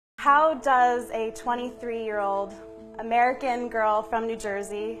How does a 23-year-old American girl from New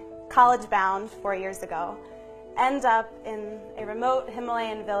Jersey, college-bound 4 years ago, end up in a remote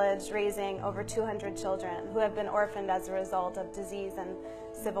Himalayan village raising over 200 children who have been orphaned as a result of disease and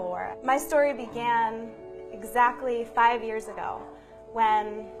civil war? My story began exactly 5 years ago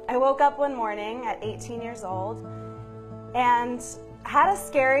when I woke up one morning at 18 years old and had a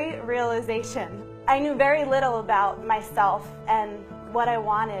scary realization. I knew very little about myself and what I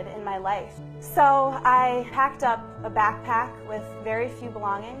wanted in my life. So I packed up a backpack with very few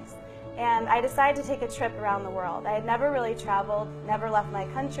belongings and I decided to take a trip around the world. I had never really traveled, never left my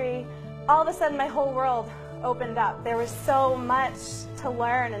country. All of a sudden my whole world opened up. There was so much to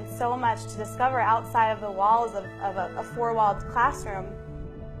learn and so much to discover outside of the walls of a four-walled classroom.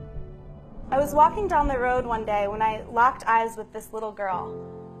 I was walking down the road one day when I locked eyes with this little girl.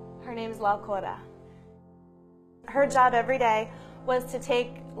 Her name's Lalkota. Her job every day was to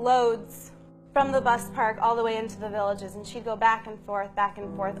take loads from the bus park all the way into the villages, and she'd go back and forth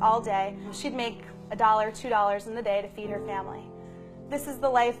all day. She'd make $1, $2 in the day to feed her family. This is the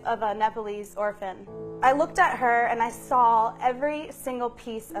life of a Nepalese orphan. I looked at her and I saw every single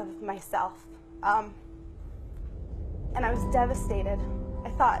piece of myself. And I was devastated.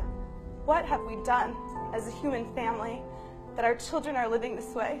 I thought, what have we done as a human family that our children are living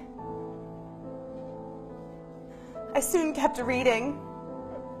this way? I soon kept reading,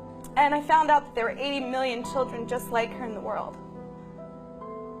 and I found out that there were 80 million children just like her in the world.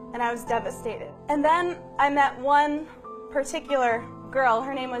 And I was devastated. And then I met one particular girl.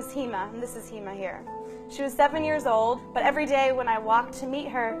 Her name was Hema, and this is Hema here. She was 7 years old, but every day when I walked to meet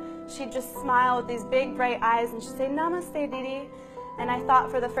her, she'd just smile with these big, bright eyes, and she'd say, "Namaste, Didi." And I thought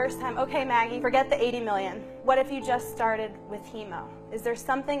for the first time, okay, Maggie, forget the 80 million. What if you just started with Hema? Is there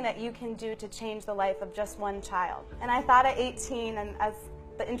something that you can do to change the life of just one child? And I thought at 18, and as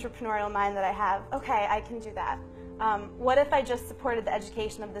the entrepreneurial mind that I have, okay, I can do that. What if I just supported the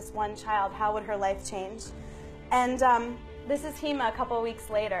education of this one child? How would her life change? And this is Hema a couple of weeks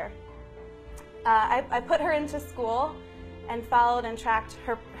later. I put her into school and followed and tracked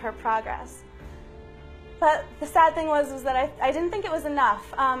her progress. But the sad thing was that I didn't think it was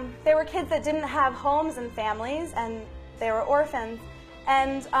enough. There were kids that didn't have homes and families, and they were orphans.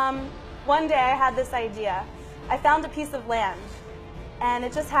 And one day I had this idea. I found a piece of land, and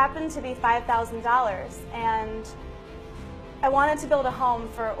it just happened to be $5,000. And I wanted to build a home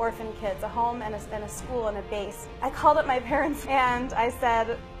for orphan kids, a home and a school and a base. I called up my parents and I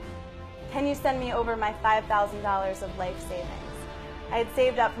said, "Can you send me over my $5,000 of life savings?" I had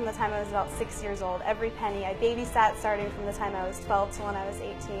saved up from the time I was about 6 years old, every penny. I babysat starting from the time I was 12 to when I was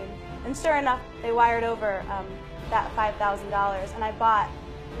 18. And sure enough, they wired over that $5,000, and I bought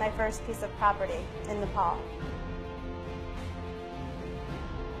my first piece of property in Nepal.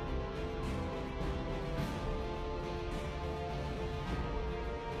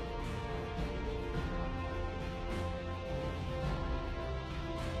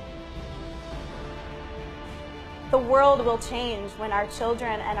 The world will change when our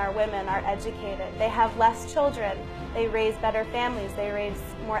children and our women are educated. They have less children, they raise better families, they raise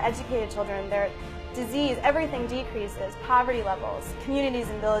more educated children, their disease, everything decreases, poverty levels, communities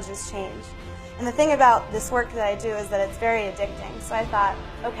and villages change. And the thing about this work that I do is that it's very addicting. So I thought,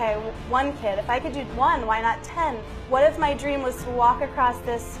 okay, one kid, if I could do one, why not 10? What if my dream was to walk across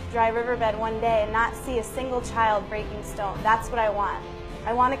this dry riverbed one day and not see a single child breaking stone? That's what I want.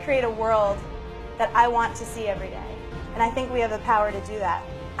 I want to create a world that I want to see every day. And I think we have the power to do that.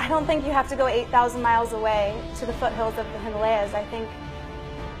 I don't think you have to go 8,000 miles away to the foothills of the Himalayas. I think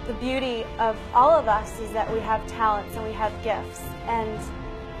the beauty of all of us is that we have talents and we have gifts. And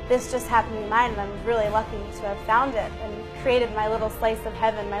this just happened to be mine, and I'm really lucky to have found it and created my little slice of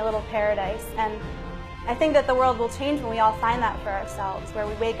heaven, my little paradise. And I think that the world will change when we all find that for ourselves, where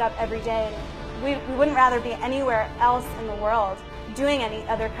we wake up every day and we wouldn't rather be anywhere else in the world doing any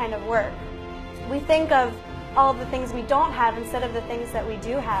other kind of work. We think of all of the things we don't have instead of the things that we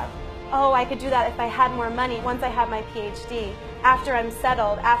do have. Oh, I could do that if I had more money once I have my PhD, after I'm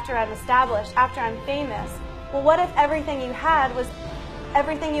settled, after I'm established, after I'm famous. Well, what if everything you had was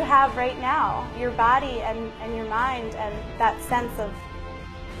everything you have right now? Your body and your mind and that sense of,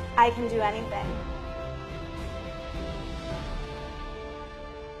 I can do anything.